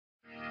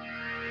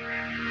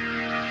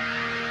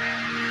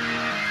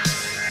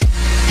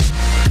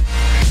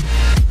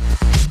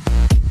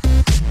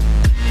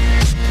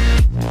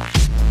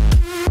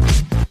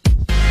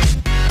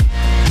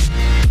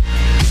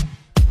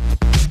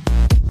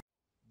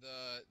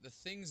the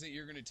things that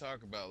you're going to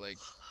talk about, like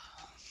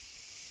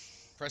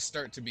press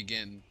start to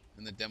begin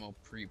in the demo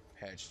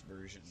pre-patched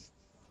version.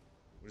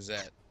 What is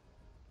that?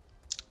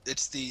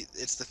 It's the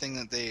thing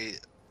that they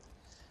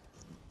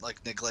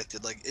like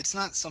neglected. Like it's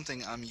not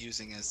something I'm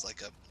using as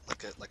like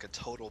a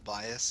total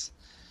bias,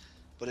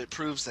 but it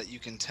proves that you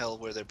can tell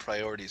where their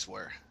priorities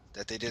were.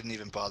 That they didn't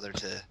even bother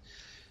to.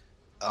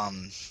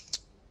 Um,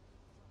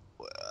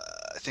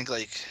 I think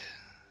like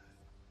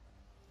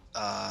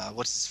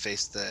what's his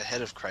face, the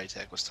head of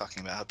Crytek was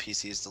talking about how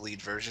PC is the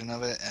lead version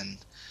of it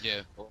and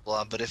Yeah. blah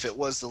blah. But if it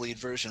was the lead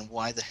version,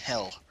 why the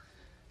hell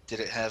did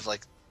it have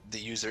like the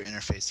user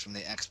interface from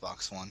the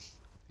Xbox One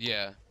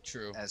Yeah,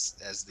 true.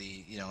 as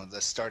the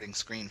the starting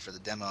screen for the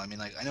demo? I mean,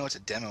 like I know it's a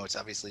demo. It's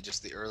obviously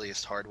just the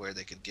earliest hardware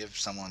they could give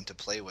someone to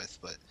play with,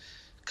 but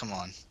come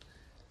on,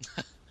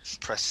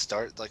 press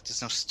start. Like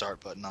there's no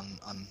start button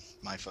on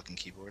my fucking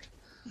keyboard.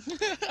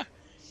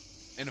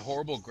 And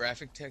horrible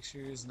graphic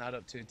textures, not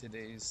up to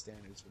today's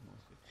standards for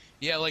most people.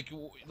 Yeah, like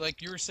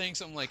you were saying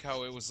something like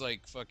how it was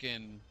like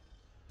fucking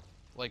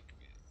like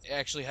it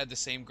actually had the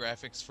same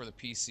graphics for the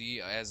PC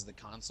as the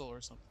console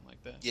or something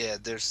like that. Yeah,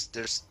 there's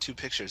two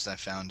pictures I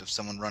found of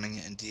someone running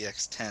it in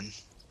DX10,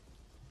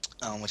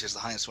 which is the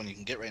highest one you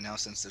can get right now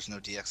since there's no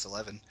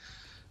DX11.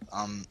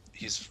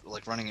 He's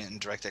like running it in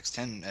DirectX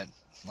 10 at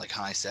like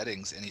high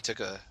settings, and he took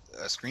a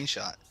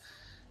screenshot,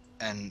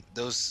 and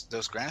those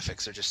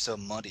graphics are just so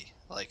muddy.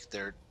 Like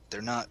they're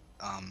not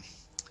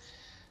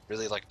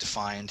really like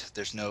defined.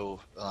 There's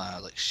no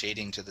like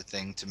shading to the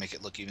thing to make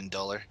it look even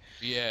duller.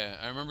 Yeah,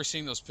 I remember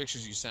seeing those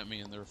pictures you sent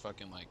me and they were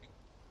fucking like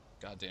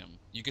goddamn.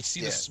 You could see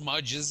the Yeah,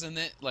 smudges in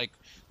it, like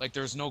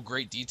there's no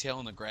great detail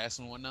in the grass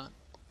and whatnot.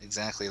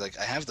 exactly. Like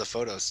I have the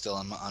photos still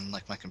on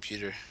like my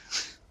computer.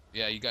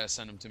 Yeah, you gotta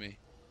send them to me.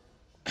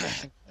 Yeah, I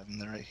think I have them.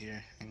 They're right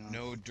here. Hang on.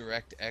 No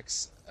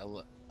DirectX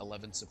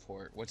 11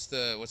 support. What's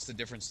the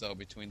difference though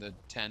between the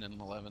 10 and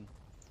 11?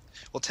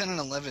 Well, 10 and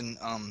 11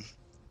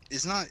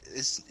 is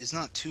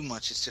not too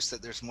much. It's just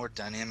that there's more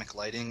dynamic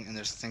lighting, and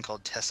there's a thing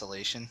called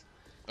tessellation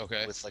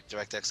Okay. with like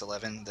DirectX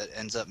 11 that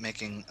ends up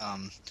making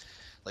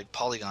like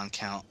polygon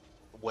count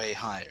way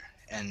higher,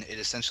 and it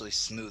essentially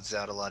smooths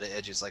out a lot of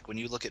edges. Like when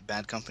you look at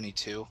Bad Company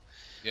 2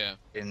 Yeah.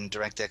 in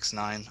DirectX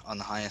 9 on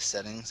the highest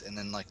settings, and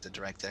then like the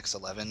DirectX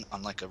 11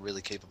 on like a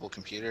really capable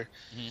computer,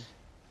 Hmm.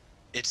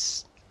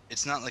 it's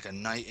it's not like a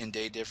night and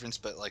day difference,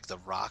 but like the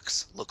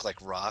rocks look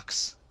like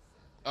rocks.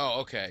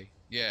 Oh, okay.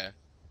 Yeah.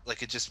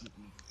 Like it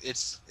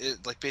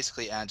like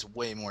basically adds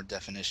way more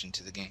definition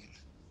to the game.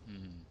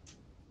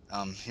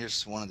 Hmm.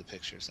 Here's one of the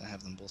pictures. I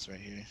have them both right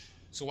here.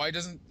 So why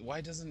doesn't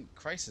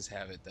Crysis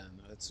have it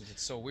then? It's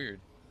so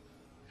weird.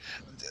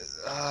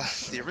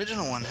 The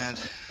original one had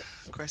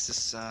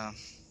Crysis. I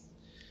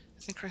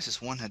think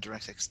Crysis 1 had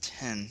DirectX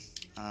 10.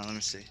 Let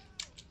me see.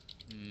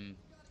 Hmm.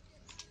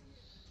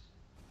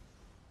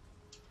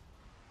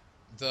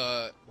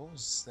 The what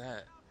was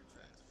that?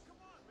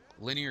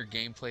 Linear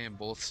gameplay in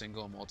both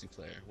single and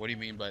multiplayer. What do you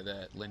mean by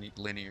that?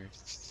 Linear?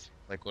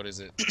 Like what is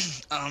it?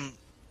 Um,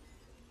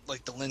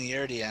 like the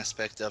linearity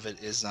aspect of it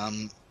is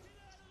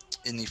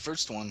in the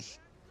first one,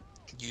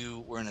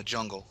 you were in a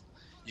jungle.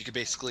 You could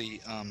basically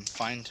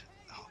find.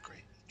 Oh,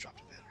 great!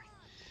 Dropped a battery.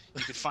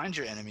 You could find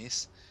your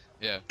enemies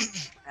Yeah.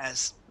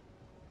 as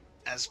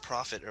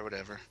profit or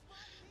whatever,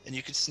 and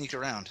you could sneak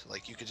around.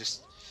 Like you could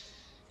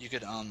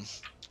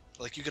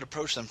like you could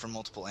approach them from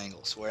multiple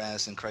angles.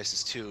 Whereas in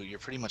Crisis 2, you're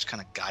pretty much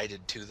kind of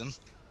guided to them.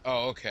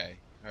 Oh,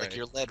 okay. All Like right.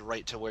 you're led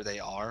right to where they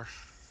are.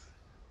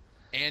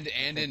 I And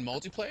think. in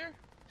multiplayer?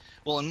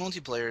 Well, in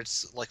multiplayer,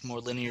 it's like more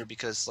linear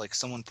because like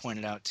someone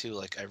pointed out too.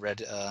 Like I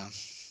read,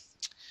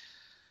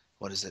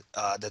 what is it?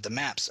 That the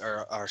maps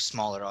are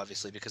smaller,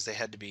 obviously, because they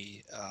had to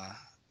be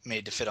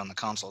made to fit on the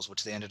consoles,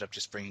 which they ended up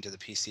just bringing to the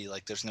PC.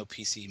 Like there's no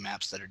PC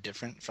maps that are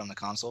different from the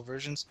console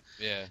versions,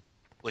 Yeah.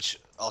 which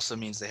also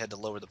means they had to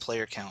lower the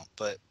player count.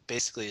 But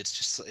basically, it's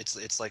just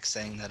it's like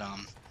saying that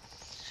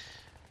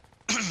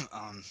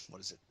what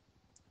is it?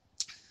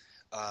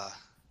 Uh,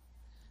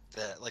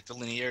 that like the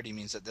linearity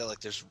means that like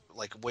there's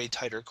like way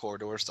tighter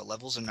corridors. The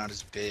levels are not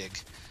as big,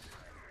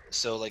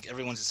 so like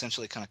everyone's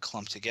essentially kind of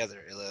clumped together.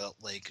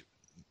 Like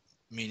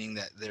meaning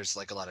that there's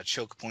like a lot of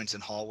choke points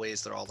and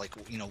hallways. They're all like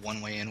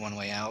one way in, one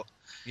way out.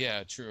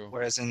 Yeah, true.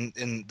 Whereas in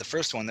the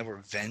first one, there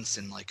were vents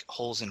and like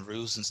holes and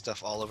roofs and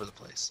stuff all over the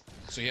place.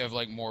 So you have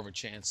like more of a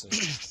chance of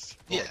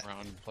going Yeah,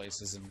 around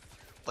places and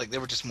like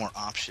there were just more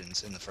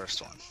options in the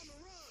first one.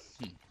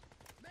 hmm.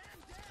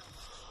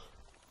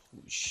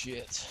 Holy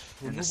shit.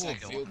 In the Removal of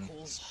second one,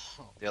 vehicles?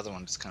 Oh. the other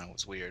one just kind of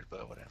was weird,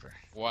 but whatever.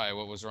 Why?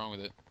 What was wrong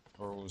with it?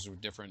 Or what was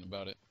different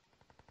about it?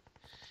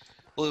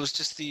 Well, it was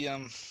just the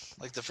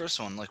like the first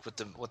one, like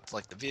with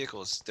like the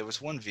vehicles. There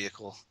was one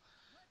vehicle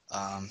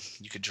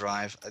you could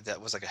drive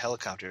that was like a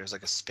helicopter. It was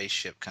like a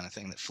spaceship kind of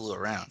thing that flew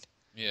around,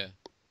 Yeah.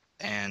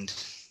 and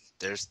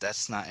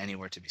that's not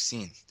anywhere to be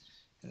seen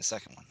in the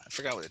second one. I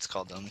forgot what it's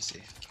called though. Let me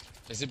see.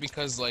 Is it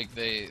because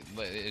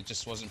it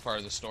just wasn't part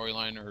of the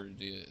storyline,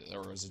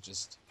 or was it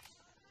just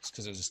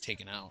because it was just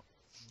taken out?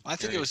 I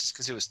think it was Curious. just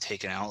because it was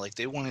taken out. Like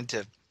they wanted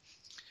to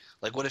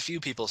like what a few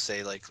people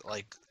say, like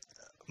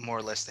more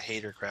or less the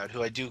hater crowd,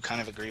 who I do kind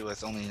of agree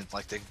with, only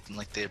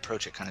they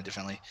approach it kind of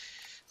differently.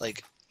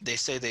 Like they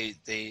say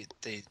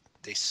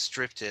they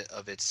stripped it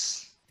of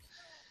its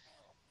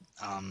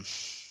um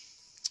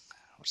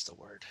what's the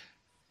word?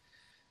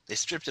 They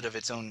stripped it of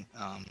its own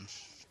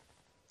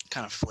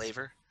kind of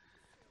flavor.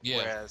 Yeah.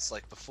 Whereas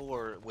like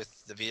before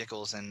with the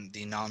vehicles and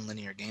the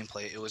non-linear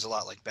gameplay, it was a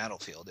lot like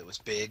Battlefield. It was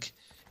big,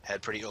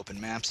 had pretty open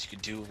maps. You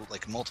could do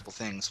like multiple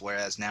things.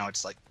 Whereas now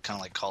it's like kind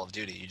of like Call of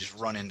Duty. You just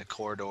run into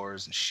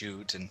corridors and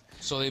shoot and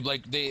So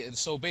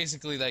so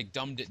basically like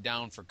dumbed it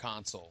down for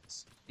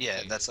consoles.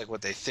 yeah, that's like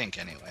what they think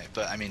anyway.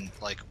 But I mean,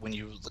 like when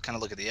you kind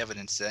of look at the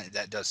evidence,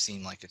 that does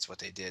seem like it's what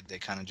they did. They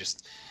kind of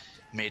just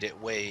made it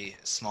way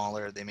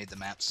smaller. They made the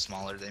maps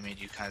smaller. They made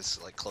you guys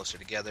like closer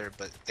together.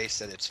 But they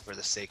said it's for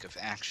the sake of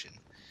action.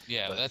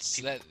 Yeah, But that's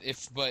that.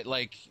 But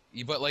like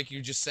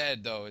you just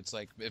said though, it's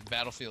like if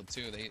Battlefield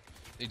 2,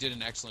 they did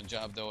an excellent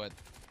job though at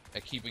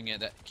keeping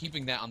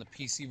that on the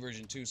PC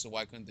version too. So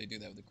why couldn't they do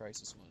that with the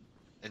Crysis one?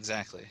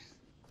 exactly.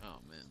 Oh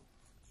man.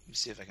 Let me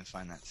see if I can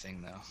find that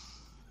thing though.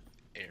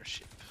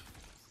 Airship.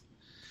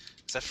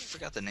 Cause I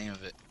forgot the name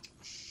of it.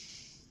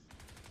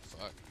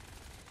 Fuck.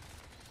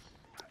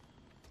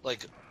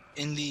 Like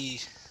in the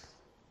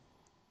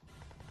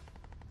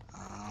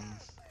um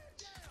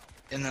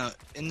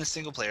in the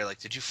single player, like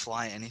did you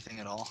fly anything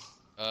at all?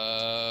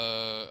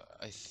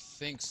 I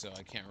think so.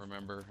 I can't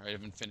remember. I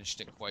haven't finished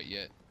it quite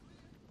yet.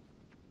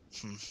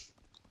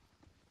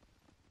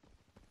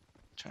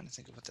 Trying to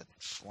think of what that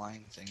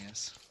flying thing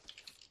is.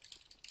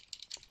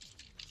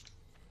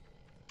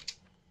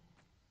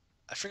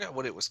 I forgot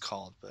what it was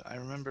called, but I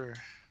remember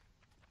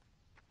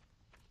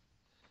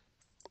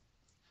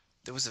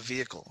there was a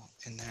vehicle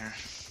in there.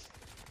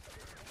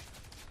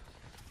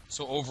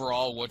 So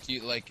overall, what do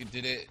you like?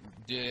 Did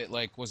it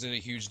like was it a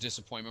huge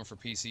disappointment for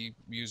PC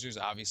users?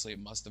 Obviously, it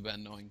must have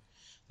been, knowing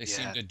they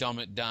seem Yeah. to dumb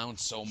it down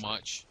so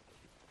much.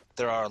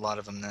 There are a lot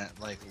of them that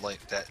like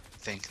that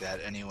think that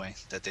anyway,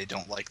 that they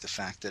don't like the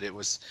fact that it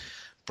was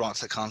brought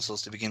to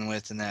consoles to begin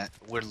with and that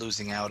we're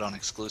losing out on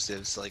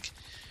exclusives.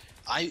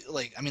 I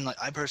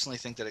personally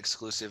think that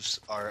exclusives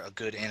are a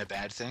good and a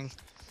bad thing,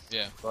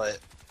 Yeah. but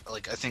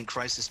like I think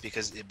Crysis,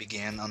 because it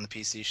began on the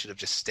PC, should have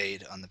just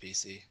stayed on the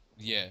PC.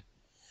 Yeah.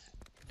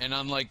 And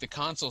on like the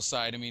console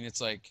side, I mean, it's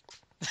like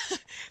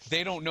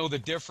they don't know the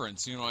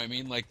difference. You know what I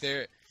mean? Like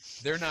they're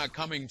not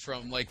coming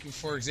from, like,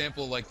 for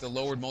example, like the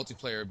lowered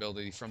multiplayer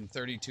ability from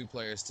 32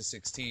 players to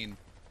 16.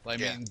 I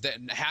Yeah. mean, that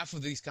half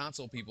of these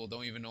console people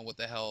don't even know what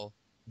the hell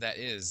that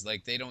is.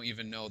 Like they don't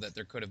even know that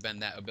there could have been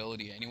that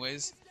ability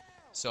anyways.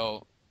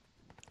 So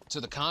to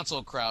the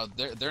console crowd,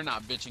 they're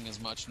not bitching as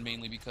much,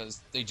 mainly because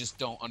they just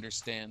don't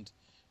understand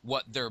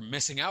what they're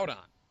missing out on.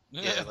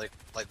 Yeah,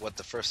 like what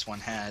the first one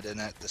had, and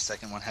that the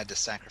second one had to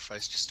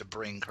sacrifice just to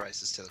bring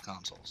Crysis to the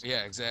consoles.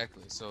 Yeah,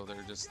 exactly. So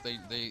they're just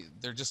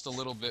they're just a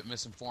little bit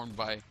misinformed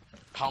by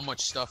how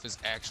much stuff is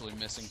actually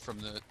missing from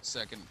the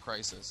second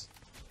Crysis.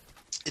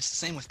 It's the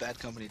same with Bad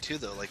Company too,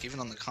 though. Like even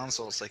on the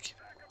consoles, like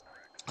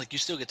you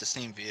still get the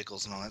same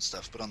vehicles and all that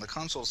stuff, but on the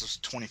consoles there's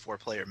 24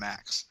 player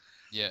max.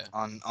 Yeah.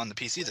 On the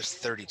PC there's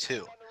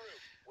 32,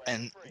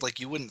 and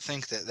like you wouldn't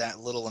think that that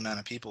little amount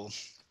of people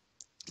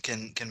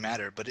can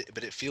matter, but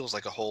it feels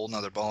like a whole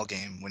nother ball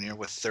game when you're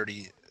with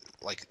 30,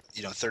 like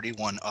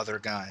 31 other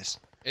guys.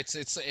 It's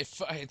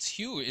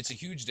huge. It's a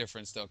huge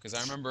difference though, because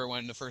I remember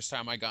when the first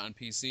time I got on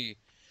PC,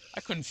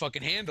 I couldn't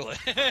fucking handle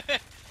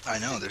it. I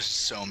know, there's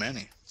so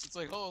many. It's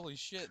like, holy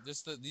shit,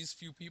 these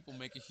few people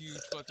make a huge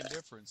fucking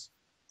difference.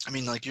 I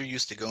mean, like you're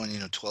used to going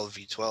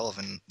 12v12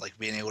 and like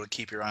being able to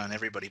keep your eye on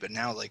everybody, but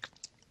now like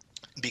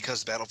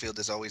because Battlefield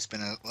has always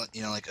been a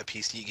like a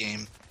PC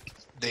game,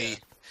 they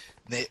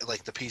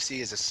like the PC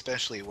is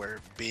especially where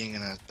being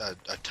in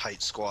a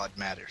tight squad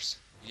matters.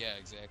 Yeah,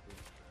 exactly.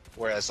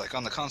 Whereas like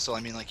on the console,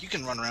 I mean, like you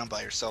can run around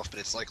by yourself, but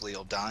it's likely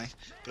you'll die.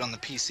 But on the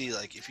PC,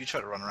 like if you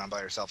try to run around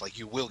by yourself, like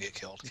you will get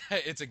killed.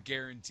 It's a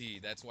guarantee.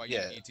 That's why you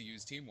need to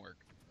use teamwork.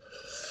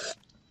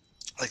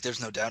 Like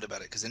there's no doubt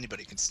about it, because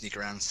anybody can sneak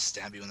around and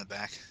stab you in the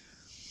back.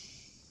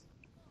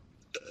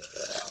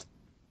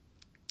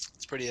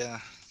 It's pretty I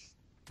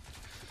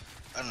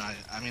don't know.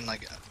 I mean,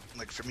 like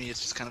for me,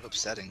 it's just kind of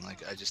upsetting.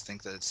 Like I just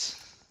think that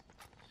it's,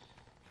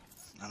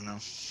 I don't know,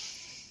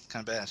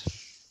 kind of bad.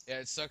 Yeah,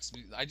 it sucks.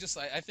 I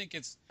think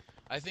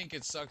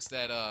it sucks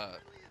that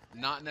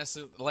not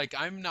necessarily, like,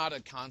 I'm not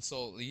a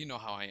console. You know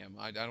how I am.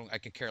 I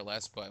could care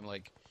less. But I'm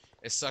like,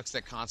 it sucks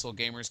that console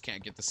gamers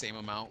can't get the same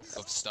amount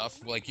of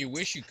stuff. Like you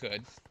wish you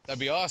could. That'd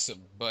be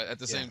awesome. But at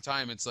the same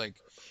time, it's like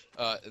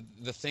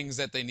the things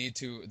that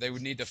they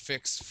would need to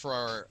fix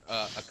for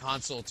a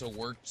console to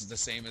work the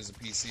same as a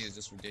PC is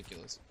just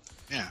ridiculous.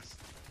 Yeah.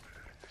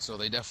 So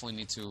they definitely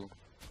need to.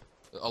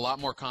 A lot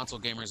more console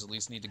gamers at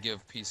least need to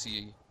give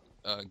PC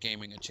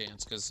gaming a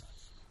chance, because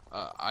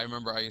I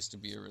remember I used to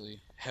be a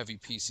really heavy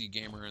PC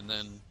gamer and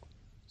then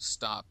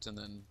stopped, and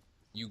then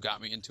you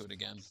got me into it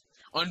again.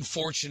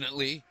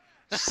 Unfortunately,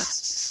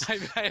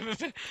 I'm a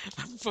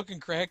fucking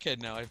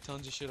crackhead now. I have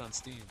tons of shit on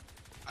Steam.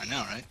 I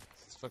know, right?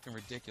 It's fucking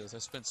ridiculous. I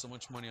spent so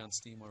much money on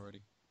Steam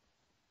already.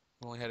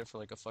 I've only had it for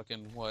like a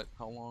fucking what?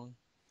 How long?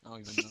 I don't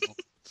even know.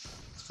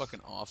 It's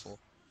fucking awful.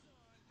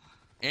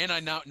 And I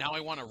now I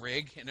want a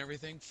rig and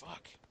everything.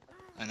 Fuck.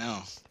 I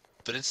know,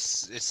 but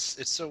it's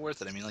so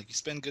worth it. I mean, like you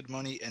spend good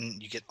money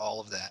and you get all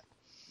of that.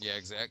 Yeah,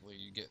 exactly.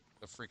 You get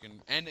a freaking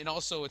and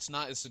also it's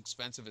not as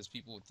expensive as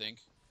people would think.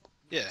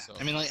 Yeah, So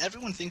I mean, like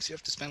everyone thinks you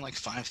have to spend like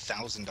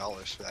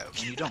 $5,000 for that,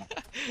 when you don't.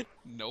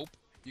 nope.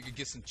 You could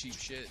get some cheap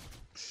shit.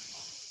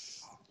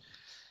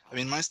 I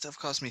mean, my stuff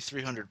cost me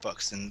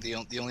 $300, and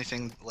the only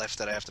thing left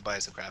that I have to buy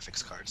is a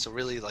graphics card. So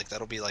really, like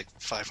that'll be like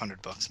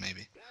 $500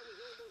 maybe.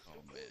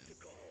 Oh man,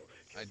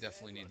 I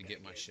definitely need to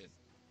get my shit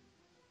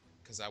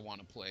because I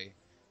want to play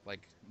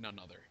like none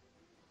other.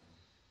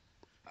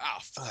 Ah,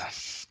 fuck.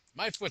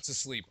 My foot's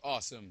asleep.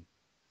 Awesome.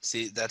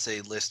 See, that's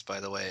a list, by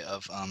the way,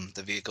 of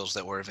the vehicles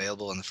that were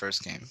available in the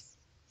first game.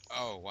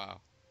 Oh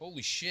wow.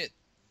 Holy shit.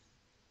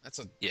 That's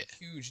a Yeah.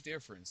 huge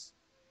difference.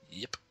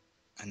 Yep.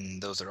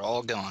 And those are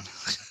all gone.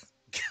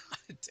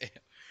 God damn.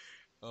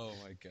 Oh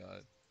my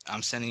god.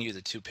 I'm sending you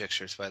the 2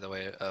 pictures, by the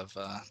way, of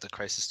the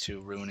Crysis 2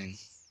 ruining.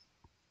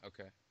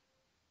 Okay.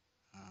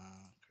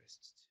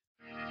 Crysis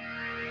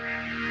 2.